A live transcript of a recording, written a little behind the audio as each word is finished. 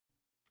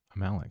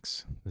I'm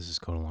Alex. This is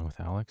Code Along with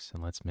Alex,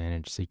 and let's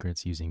manage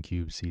secrets using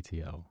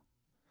kubectl.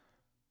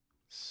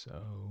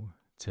 So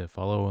to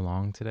follow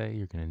along today,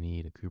 you're going to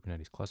need a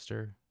Kubernetes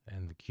cluster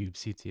and the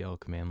kubectl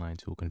command line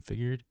tool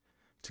configured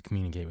to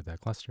communicate with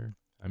that cluster.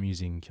 I'm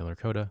using Killer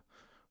Coda,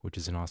 which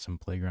is an awesome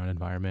playground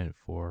environment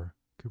for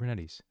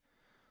Kubernetes.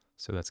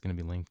 So that's going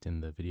to be linked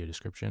in the video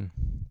description,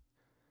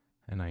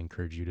 and I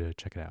encourage you to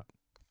check it out.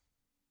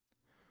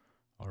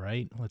 All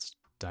right, let's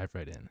dive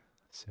right in.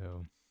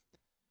 So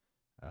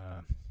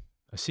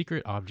a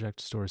secret object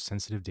stores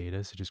sensitive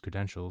data, such as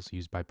credentials,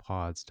 used by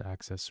pods to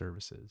access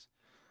services.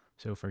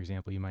 So, for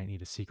example, you might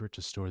need a secret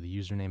to store the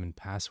username and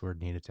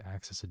password needed to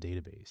access a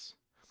database.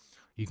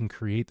 You can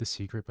create the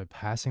secret by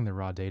passing the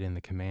raw data in the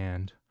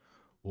command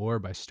or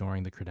by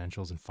storing the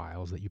credentials and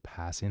files that you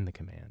pass in the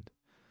command.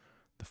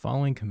 The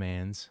following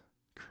commands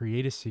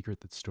create a secret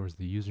that stores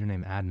the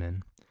username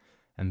admin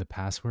and the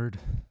password,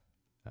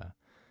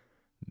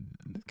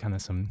 kind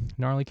of some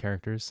gnarly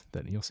characters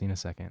that you'll see in a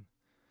second.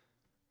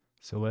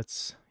 So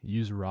let's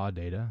use raw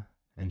data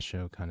and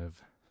show kind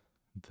of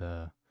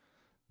the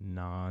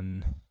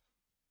non-secret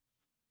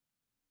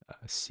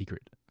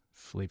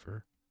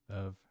flavor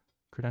of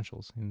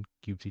credentials in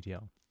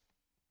kubectl.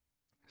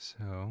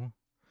 So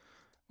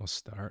we'll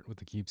start with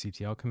the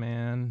kubectl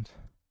command,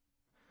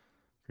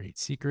 create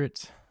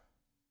secret,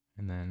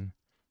 and then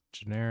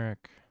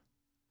generic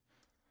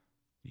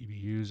db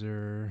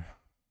user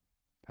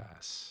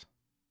pass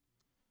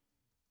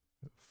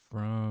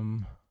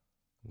from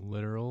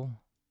literal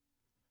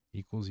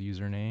equals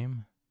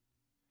username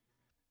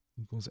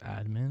equals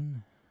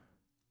admin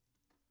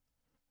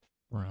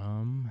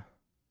from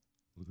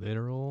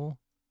literal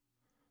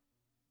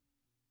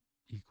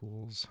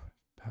equals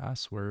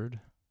password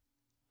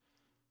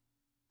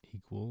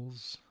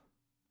equals,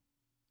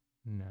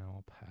 now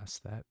I'll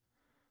pass that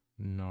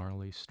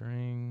gnarly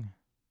string.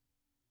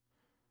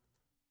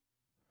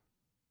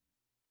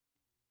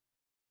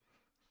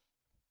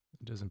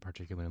 It doesn't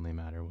particularly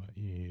matter what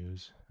you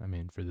use. I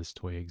mean, for this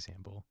toy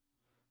example,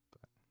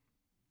 but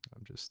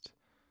I'm just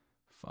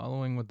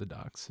following what the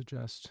docs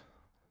suggest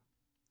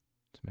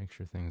to make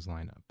sure things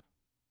line up.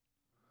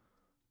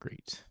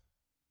 Great.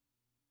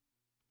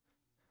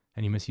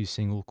 And you must use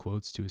single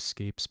quotes to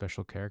escape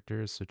special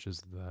characters such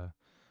as the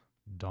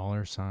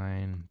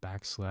 $,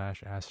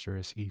 backslash,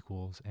 asterisk,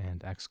 equals,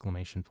 and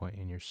exclamation point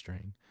in your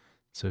string.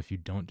 So if you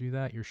don't do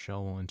that, your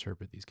shell will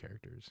interpret these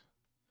characters.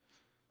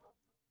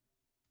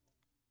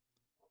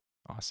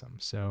 Awesome.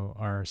 So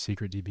our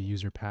secret DB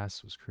user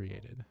pass was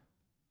created.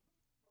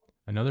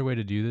 Another way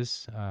to do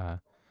this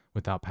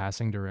without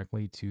passing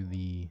directly to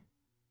the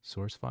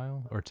source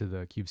file or to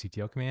the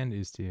kubectl command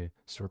is to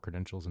store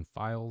credentials and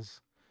files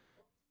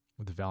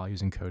with the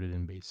values encoded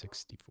in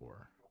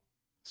base64.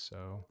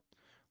 So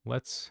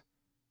let's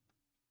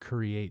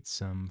create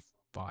some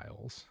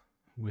files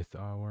with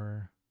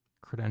our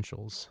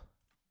credentials.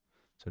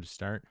 So to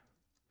start,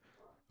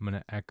 I'm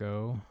going to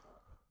echo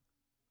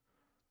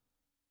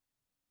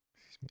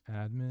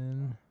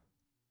admin,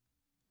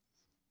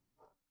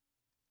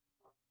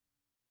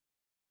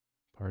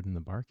 pardon the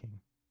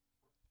barking.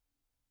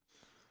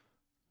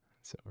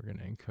 So we're going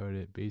to encode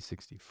it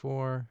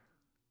base64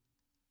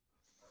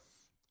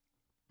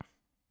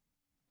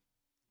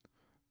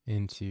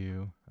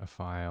 into a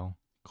file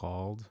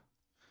called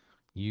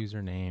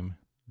username.txt.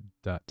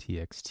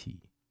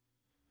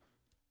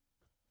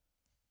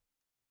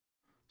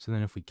 So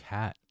then if we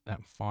cat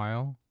that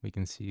file, we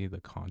can see the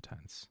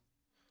contents.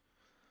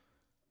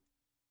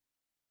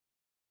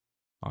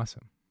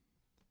 Awesome.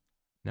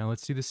 Now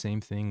let's do the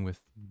same thing with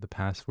the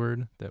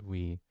password that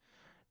we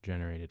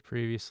generated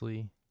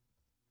previously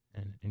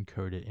and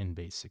encode it in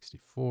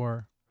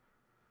base64.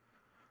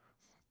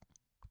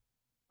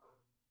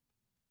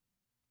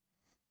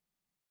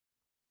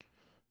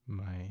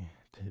 My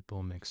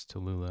pitbull mix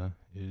Tallulah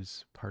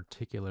is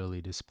particularly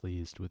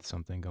displeased with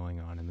something going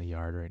on in the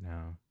yard right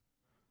now.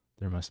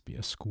 There must be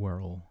a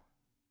squirrel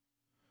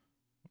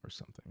or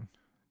something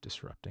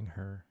disrupting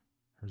her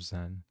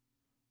zen.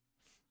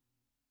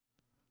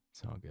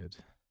 It's all good.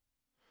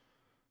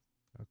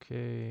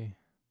 Okay,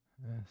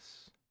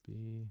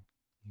 SB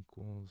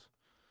equals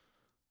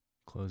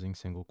closing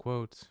single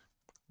quote,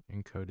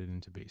 encoded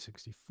into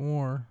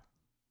base64,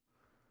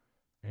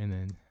 and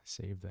then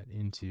save that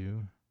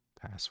into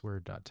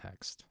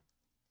password.txt.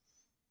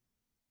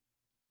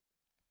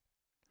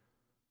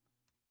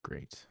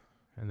 Great.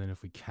 And then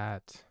if we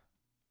cat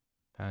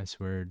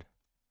password,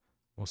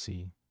 we'll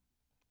see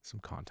some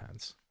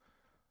contents.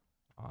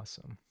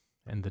 Awesome.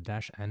 And the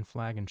 -n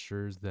flag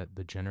ensures that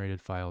the generated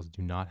files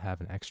do not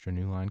have an extra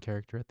new line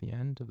character at the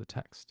end of the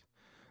text.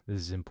 This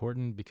is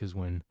important because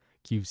when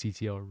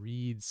kubectl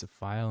reads a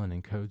file and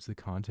encodes the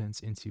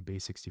contents into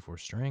base64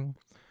 string,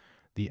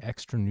 the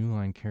extra new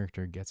line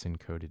character gets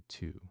encoded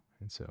too.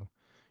 And so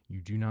you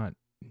do not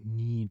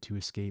need to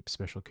escape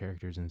special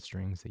characters and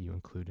strings that you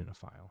include in a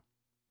file.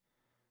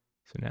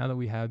 So now that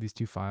we have these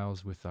two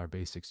files with our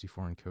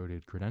base64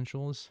 encoded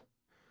credentials,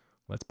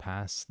 let's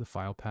pass the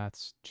file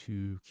paths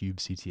to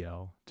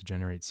kubectl to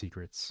generate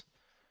secrets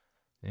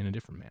in a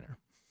different manner.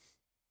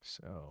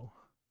 So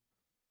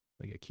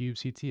like a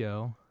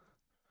kubectl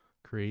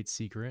create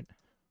secret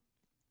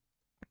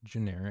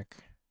generic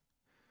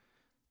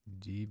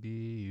db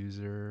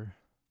user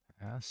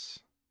pass.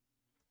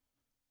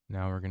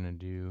 Now we're going to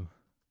do,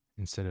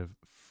 instead of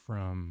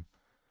from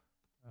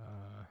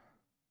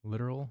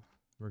literal,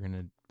 we're going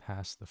to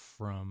pass the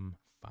from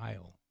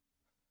file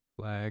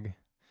flag.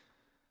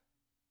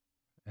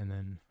 And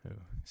then,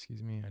 oh,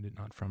 excuse me, I did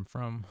not from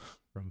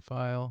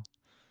file.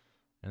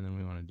 And then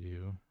we want to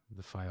do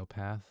the file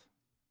path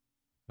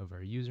of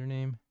our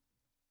username,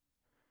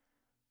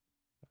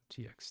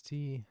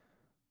 txt,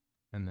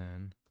 and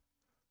then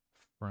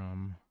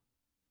from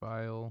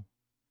file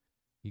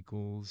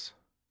equals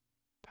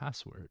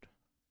password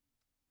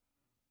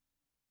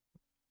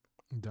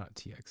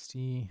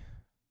 .txt.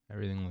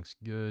 Everything looks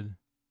good.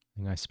 I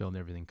think I spelled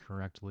everything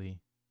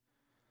correctly.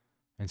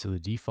 And so the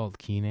default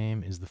key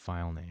name is the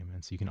file name.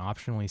 And so you can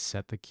optionally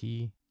set the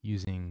key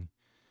using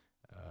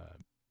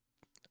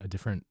a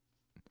different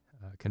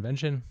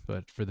convention,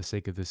 but for the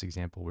sake of this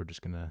example, we're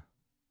just going to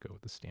go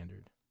with the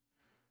standard.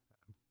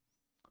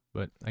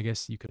 But I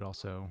guess you could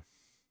also,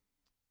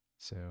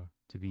 so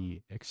to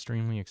be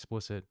extremely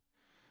explicit,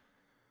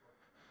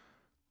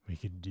 we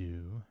could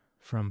do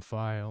from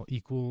file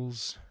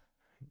equals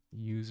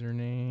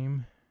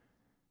username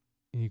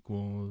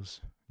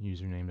equals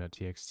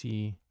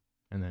username.txt,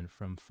 and then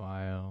from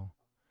file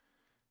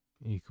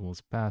equals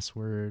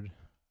password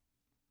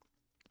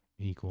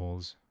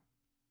equals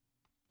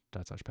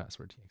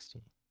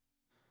 .password.txt.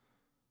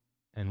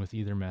 And with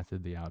either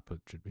method, the output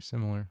should be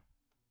similar,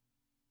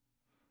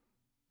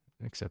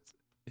 except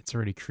it's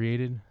already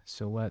created.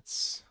 So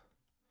let's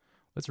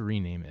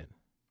rename it.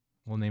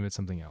 We'll name it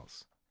something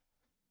else.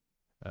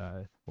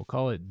 We'll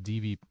call it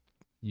db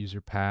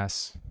user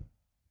pass.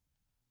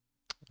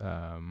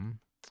 Let's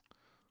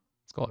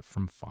call it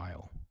from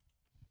file.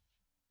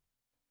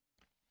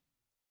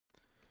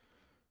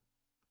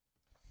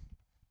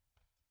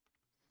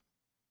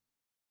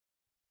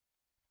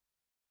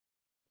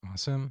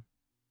 Awesome.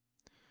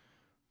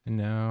 And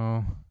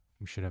now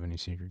we should have a new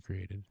secret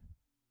created.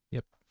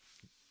 Yep.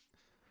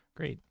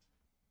 Great.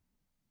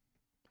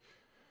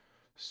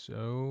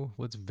 So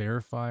let's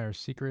verify our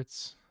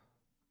secrets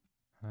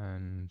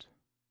and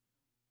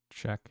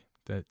check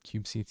that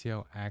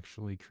kubectl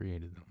actually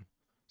created them.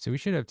 So we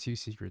should have two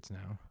secrets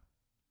now.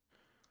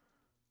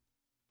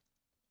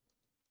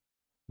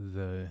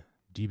 The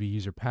db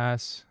user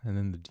pass and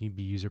then the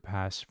db user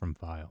pass from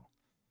file.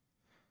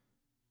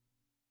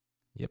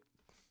 Yep.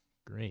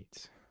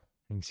 Great.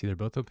 You can see they're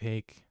both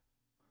opaque.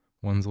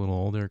 One's a little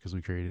older because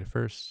we created it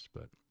first,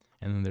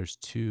 and then there's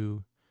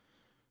two,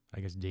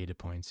 I guess, data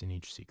points in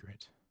each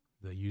secret,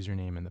 the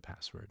username and the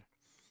password.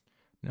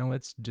 Now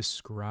let's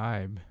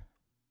describe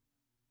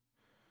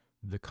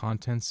the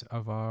contents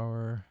of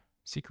our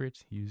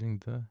secret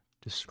using the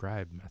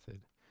describe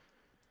method.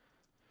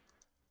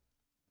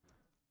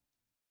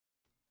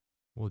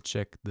 We'll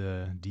check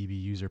the db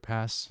user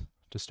pass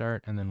to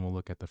start, and then we'll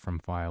look at the from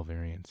file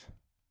variant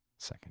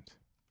second.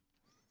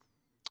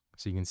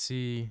 So you can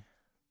see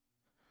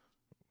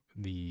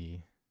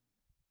the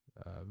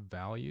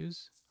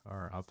values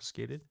are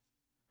obfuscated,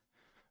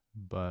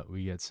 but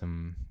we get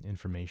some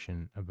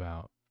information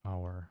about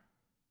our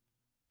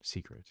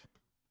secret,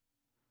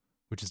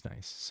 which is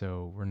nice.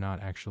 So we're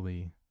not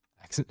actually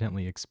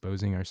accidentally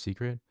exposing our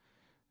secret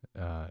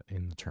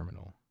in the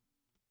terminal,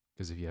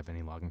 because if you have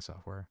any logging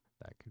software,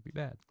 that could be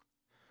bad.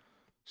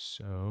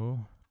 So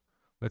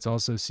let's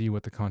also see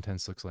what the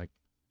contents looks like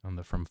on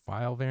the from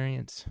file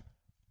variant.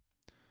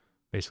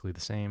 Basically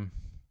the same,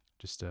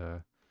 just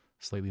a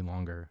slightly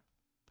longer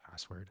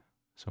password.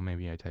 So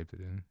maybe I typed it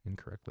in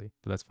incorrectly,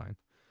 but that's fine.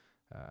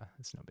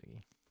 It's no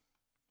biggie.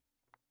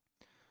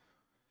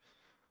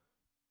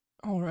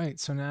 All right,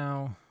 so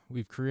now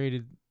we've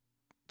created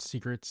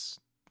secrets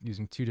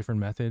using two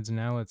different methods. And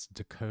now let's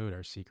decode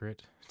our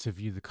secret to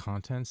view the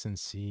contents and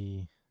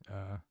see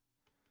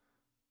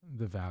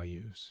the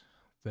values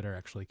that are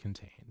actually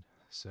contained.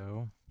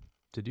 So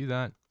to do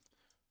that,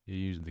 you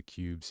use the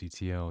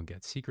kubectl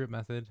get secret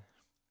method,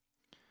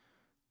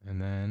 and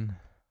then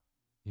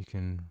you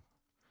can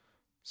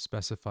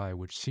specify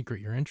which secret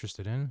you're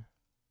interested in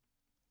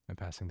by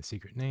passing the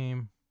secret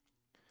name.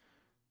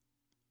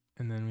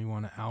 And then we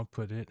want to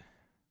output it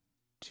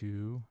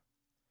to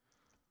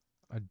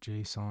a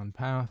JSON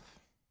path.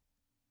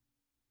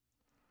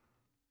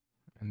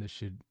 And this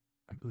should,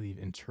 I believe,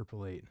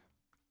 interpolate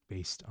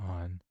based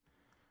on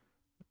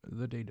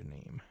the data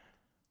name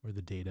or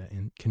the data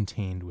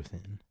contained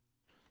within.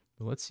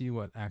 But let's see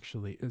what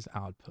actually is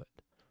output.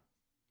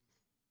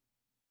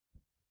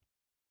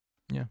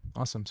 Yeah,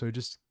 awesome. So it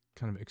just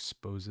kind of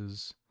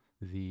exposes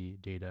the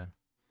data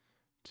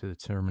to the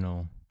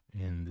terminal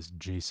in this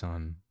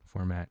JSON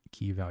format,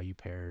 key value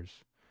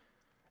pairs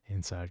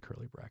inside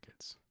curly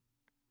brackets.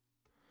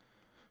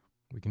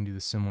 We can do the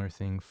similar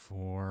thing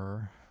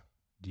for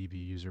db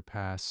user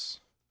pass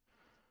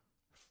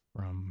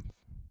from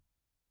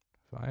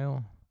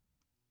file.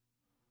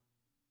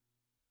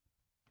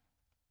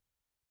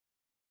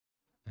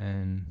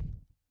 And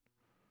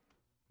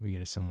we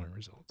get a similar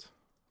result.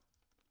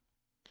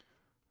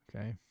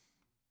 Okay.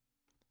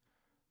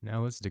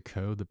 Now let's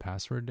decode the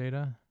password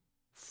data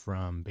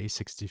from base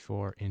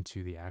 64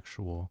 into the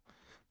actual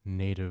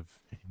native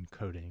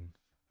encoding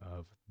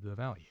of the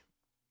value.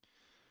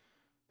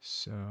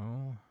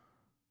 So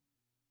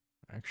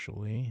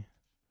actually,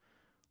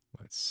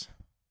 let's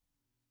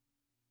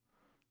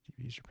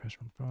use your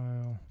password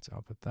file. Let's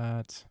output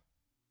that.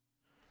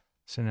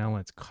 So now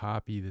let's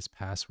copy this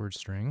password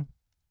string.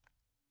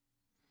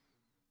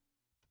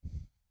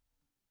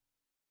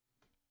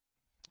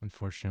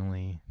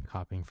 Unfortunately,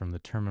 copying from the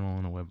terminal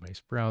in a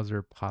web-based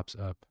browser pops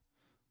up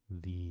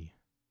the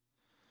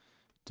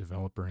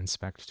developer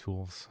inspect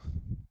tools.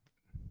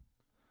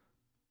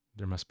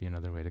 There must be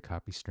another way to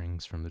copy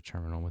strings from the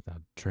terminal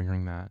without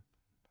triggering that.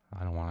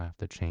 I don't want to have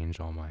to change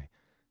all my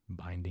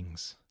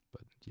bindings,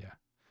 but yeah,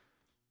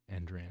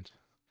 end rant.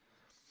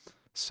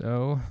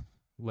 So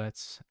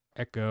let's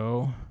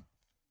echo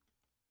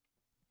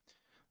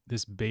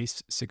this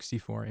base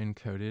 64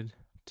 encoded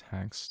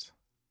text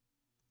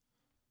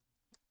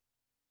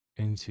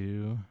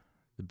into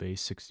the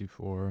base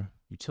 64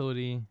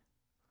 utility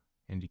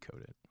and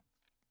decode it.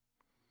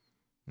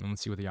 And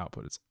let's see what the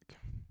output is like.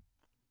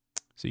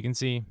 So you can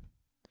see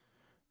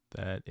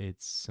that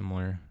it's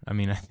similar. I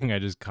mean, I think I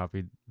just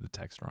copied the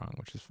text wrong,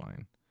 which is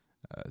fine.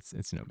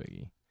 It's no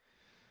biggie,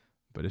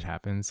 but it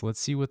happens. Let's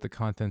see what the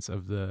contents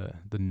of the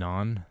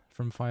non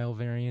from file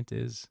variant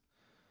is.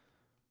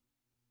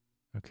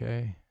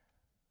 Okay.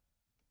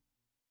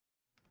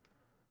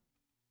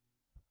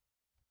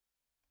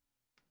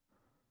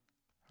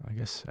 I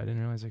guess I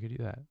didn't realize I could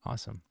do that.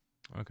 Awesome.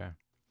 Okay.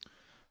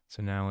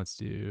 So now let's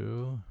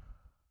do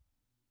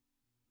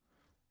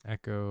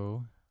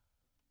echo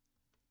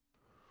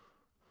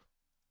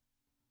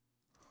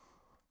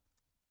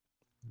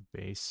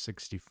base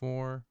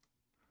 64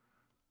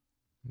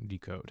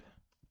 decode.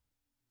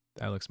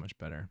 That looks much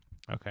better.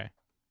 Okay.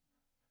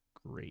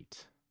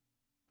 Great.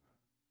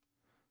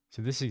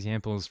 So this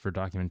example is for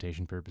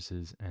documentation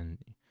purposes, and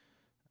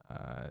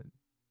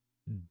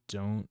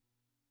don't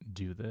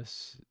do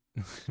this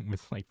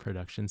with like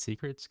production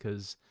secrets,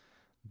 because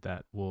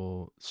that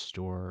will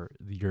store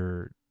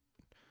your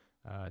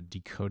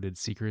decoded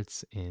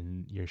secrets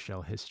in your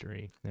shell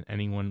history, and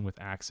anyone with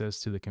access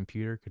to the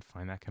computer could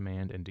find that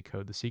command and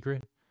decode the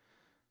secret,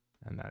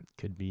 and that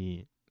could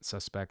be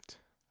suspect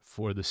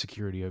for the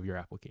security of your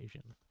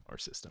application or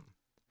system.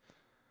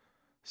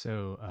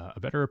 So a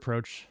better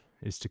approach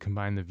is to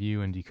combine the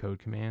view and decode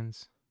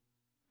commands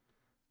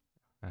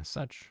as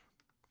such.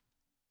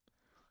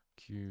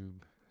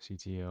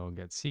 kubectl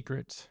get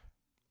secret,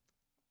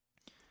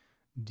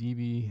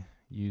 db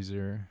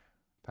user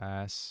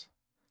pass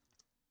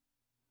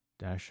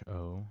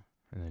 -o,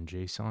 and then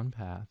JSON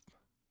path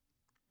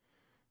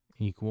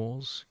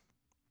equals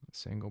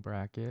single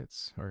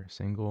brackets or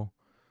single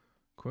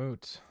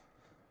quote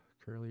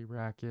curly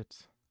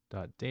bracket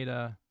dot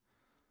data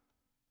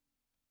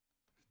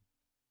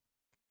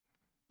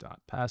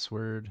dot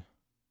password.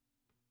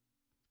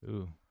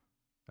 Ooh,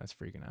 that's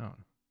freaking out.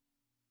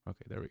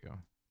 Okay, there we go.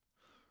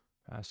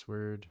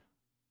 Password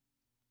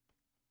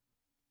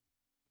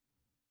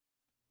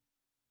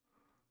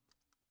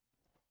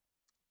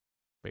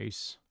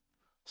base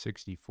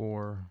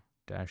 64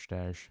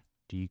 --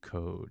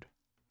 decode.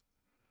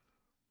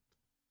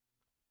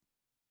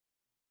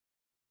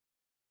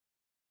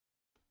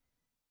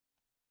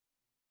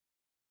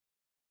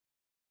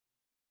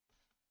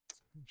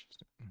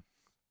 Interesting.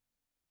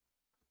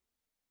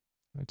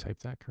 Did I type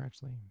that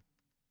correctly?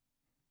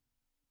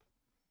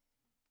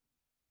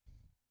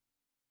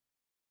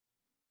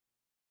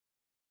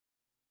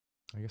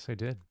 I guess I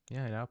did.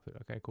 Yeah, it output.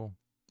 Okay, cool.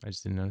 I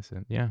just didn't notice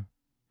it. Yeah.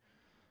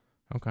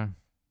 Okay.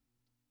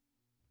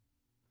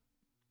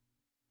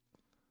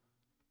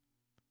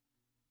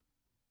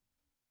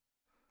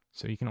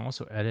 So you can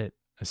also edit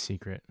a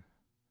secret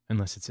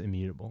unless it's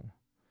immutable.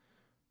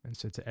 And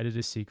so to edit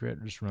a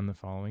secret, just run the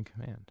following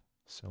command.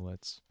 So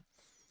let's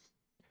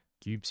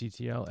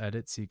kubectl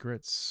edit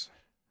secrets.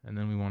 And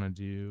then we want to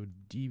do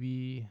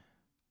db,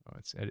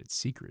 let's edit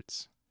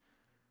secrets.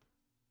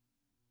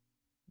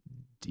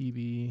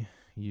 db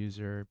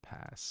user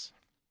pass.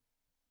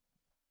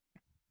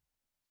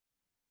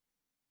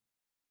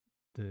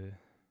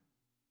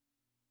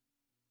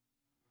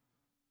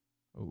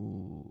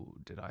 Oh,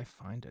 did I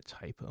find a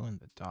typo in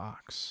the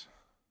docs?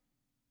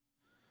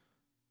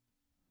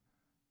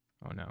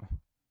 Oh no,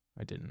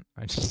 I didn't.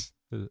 I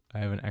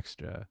have an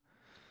extra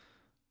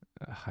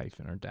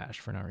hyphen or dash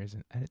for no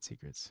reason. Edit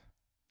secrets.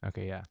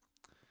 Okay, yeah.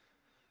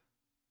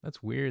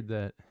 That's weird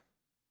that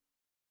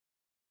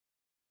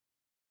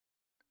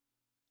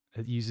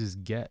it uses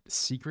get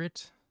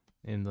secret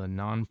in the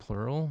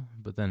non-plural,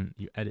 but then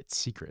you edit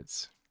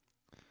secrets.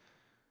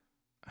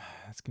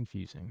 That's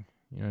confusing.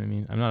 You know what I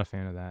mean? I'm not a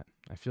fan of that.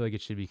 I feel like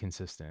it should be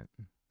consistent.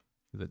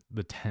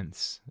 The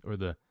tense or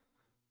the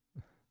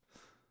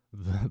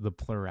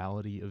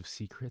plurality of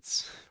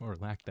secrets or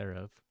lack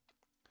thereof.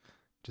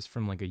 Just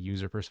from like a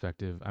user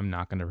perspective, I'm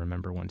not going to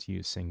remember when to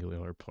use singular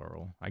or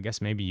plural. I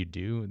guess maybe you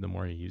do the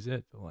more you use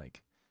it, but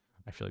like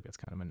I feel like that's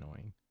kind of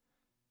annoying.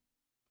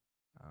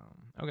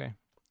 Okay,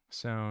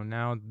 so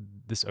now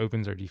this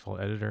opens our default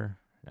editor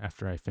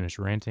after I finish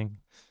ranting,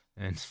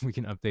 and we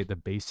can update the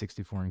base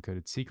 64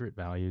 encoded secret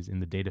values in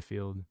the data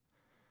field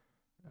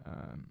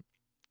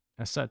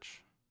as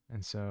such.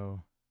 And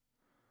so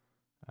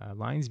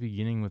lines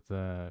beginning with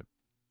the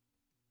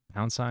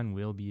pound sign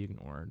will be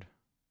ignored.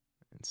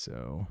 And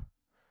so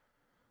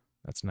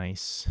that's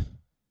nice.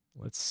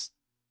 Let's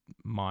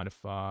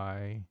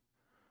modify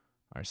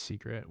our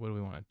secret. What do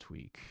we want to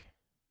tweak?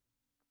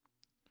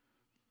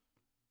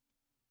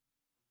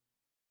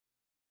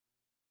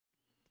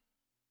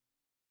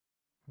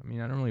 I mean,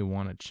 I don't really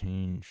want to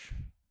change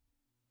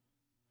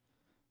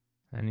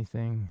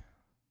anything,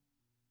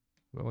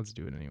 but let's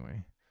do it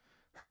anyway.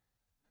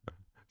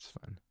 It's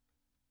fun.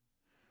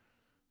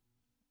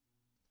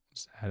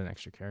 Just add an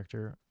extra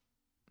character.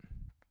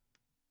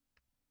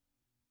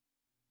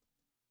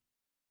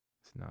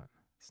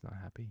 It's not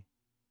happy.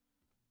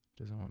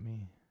 Doesn't want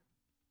me.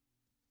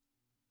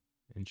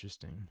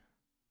 Interesting.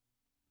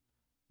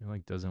 It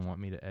like doesn't want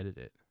me to edit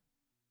it.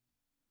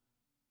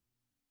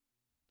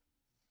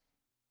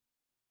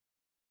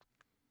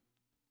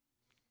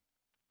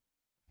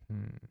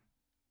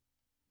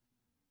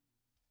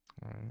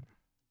 All right.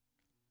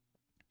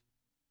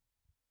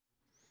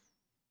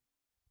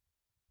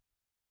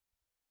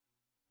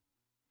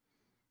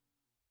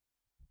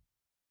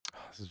 Oh,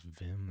 this is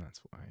Vim,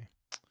 that's why.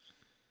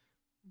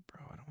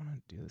 Bro, I don't want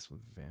to do this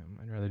with Vim.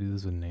 I'd rather do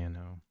this with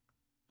Nano.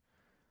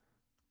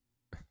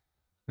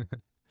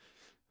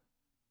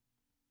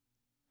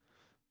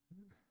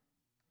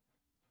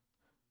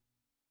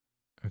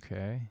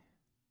 Okay.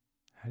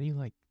 How do you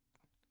like...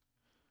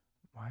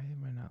 Why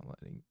am I not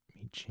letting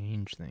me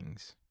change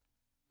things?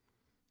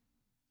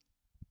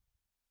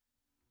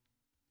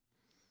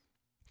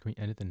 Can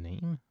we edit the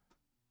name?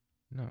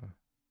 No.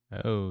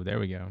 Oh, there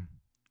we go.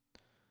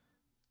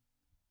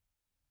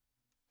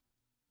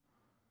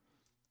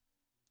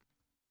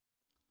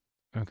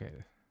 Okay.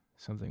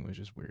 Something was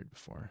just weird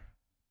before.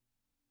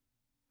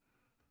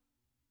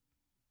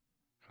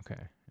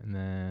 Okay. And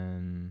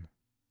then...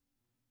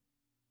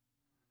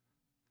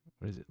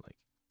 What is it? Like,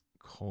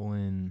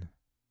 colon...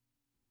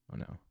 Oh,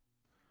 no.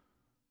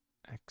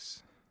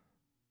 X.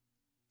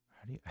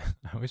 How do you...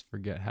 I always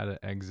forget how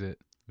to exit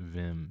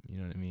Vim. You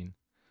know what I mean?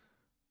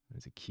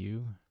 Is it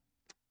Q?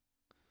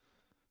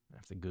 I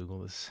have to Google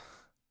this.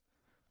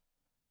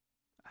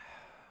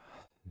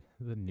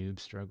 The noob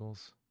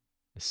struggles.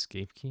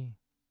 Escape key?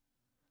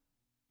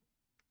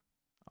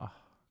 Oh,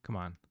 come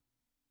on.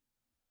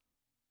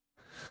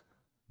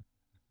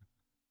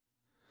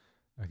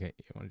 Okay,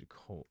 I want to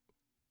do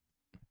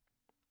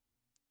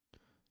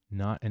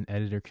not an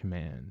editor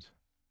command.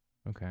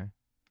 Okay.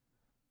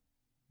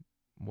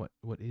 What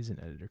is an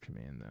editor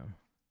command though?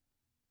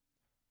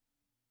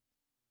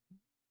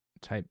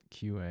 Type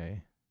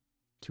QA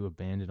to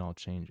abandon all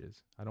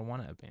changes. I don't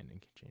want to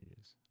abandon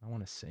changes. I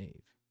want to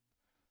save.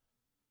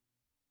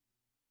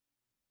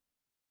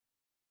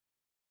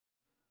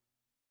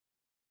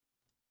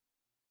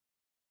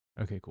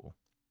 Okay, cool.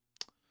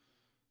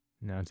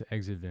 Now to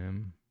exit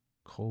Vim,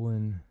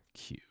 colon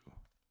Q.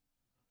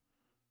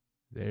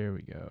 There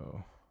we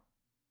go.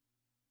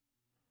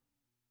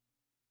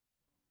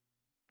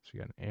 So we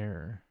got an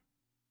error.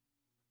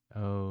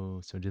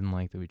 Oh, so it didn't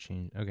like that we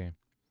changed. Okay.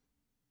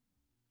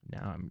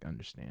 Now I'm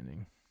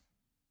understanding.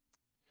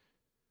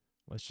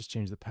 Let's just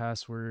change the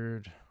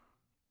password.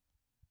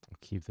 I'll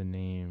keep the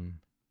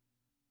name.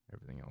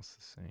 Everything else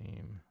the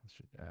same. Let's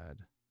just add.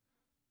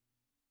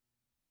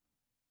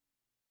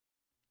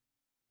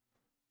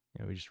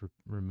 Yeah, we just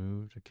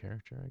removed a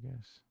character, I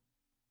guess.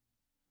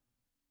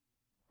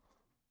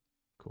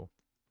 Cool.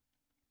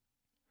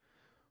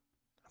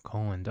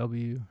 Colon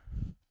W.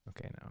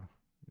 Okay, now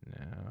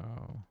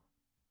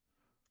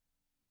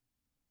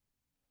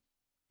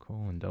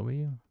colon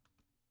W.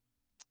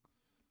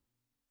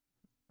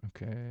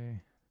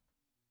 Okay.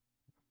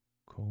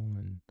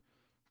 Colon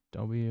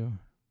W.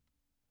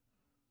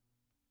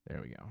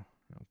 There we go.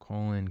 Now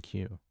colon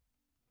Q.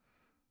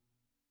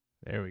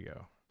 There we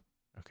go.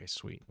 Okay,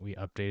 sweet. We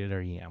updated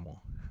our YAML.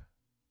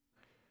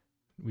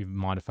 We've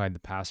modified the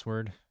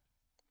password.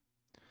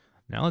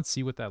 Now let's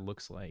see what that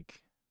looks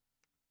like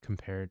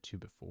compared to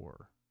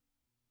before.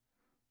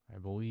 I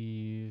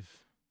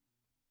believe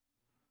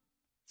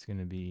it's going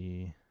to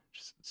be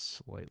just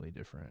slightly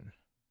different.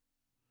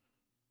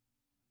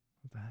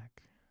 What the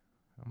heck?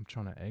 I'm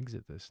trying to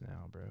exit this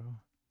now, bro.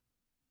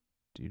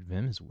 Dude,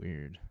 Vim is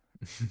weird.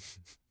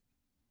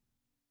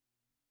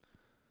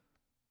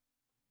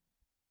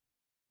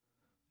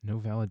 No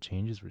valid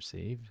changes were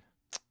saved?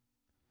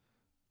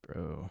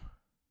 Bro.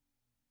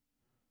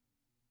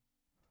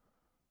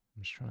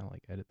 I'm just trying to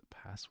like edit the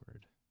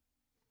password.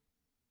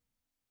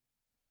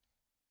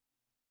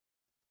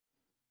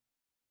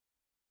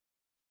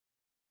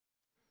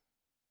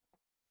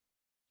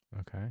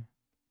 Okay.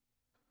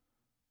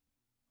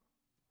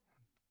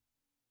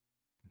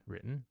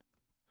 Written.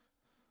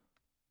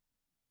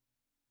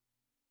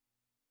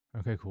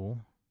 Okay, cool.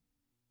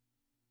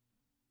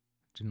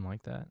 Didn't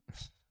like that.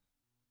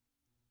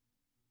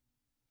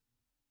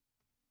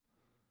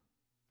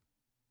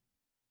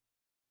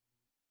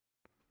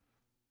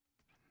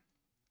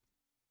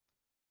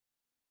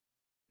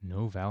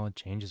 No valid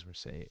changes were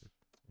saved.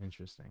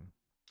 Interesting.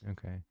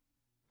 Okay.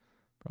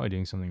 Probably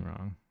doing something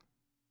wrong.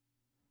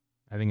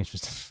 I think it's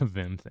just a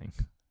Vim thing.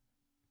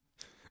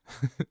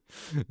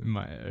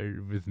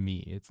 With me,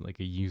 it's like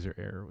a user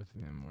error with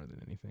Vim more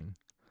than anything.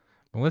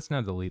 But let's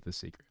now delete the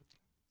secret.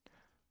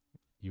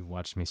 You've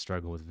watched me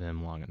struggle with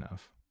Vim long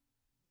enough.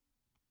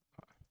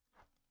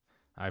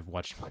 I've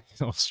watched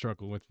myself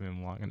struggle with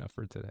Vim long enough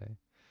for today.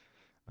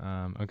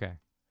 Okay.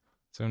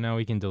 So now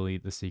we can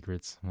delete the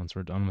secrets once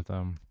we're done with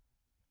them.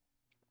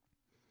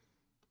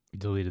 We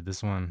deleted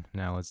this one.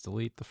 Now let's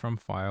delete the from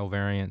file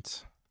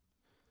variant.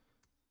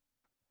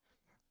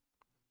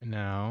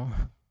 Now,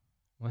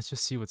 let's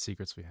just see what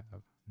secrets we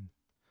have.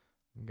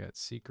 We got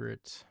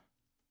secret.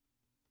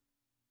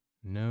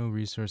 No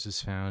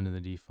resources found in the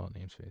default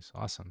namespace.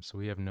 Awesome. So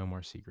we have no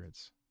more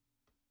secrets.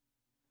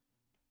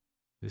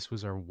 This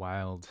was our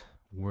wild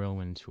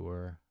whirlwind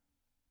tour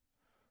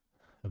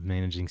of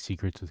managing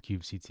secrets with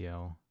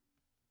kubectl.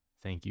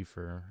 Thank you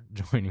for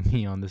joining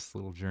me on this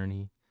little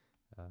journey.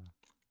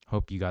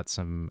 Hope you got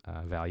some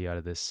value out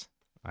of this.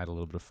 I had a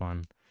little bit of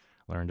fun,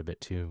 learned a bit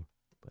too.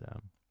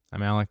 But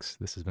I'm Alex.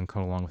 This has been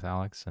Code Along with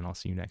Alex, and I'll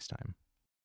see you next time.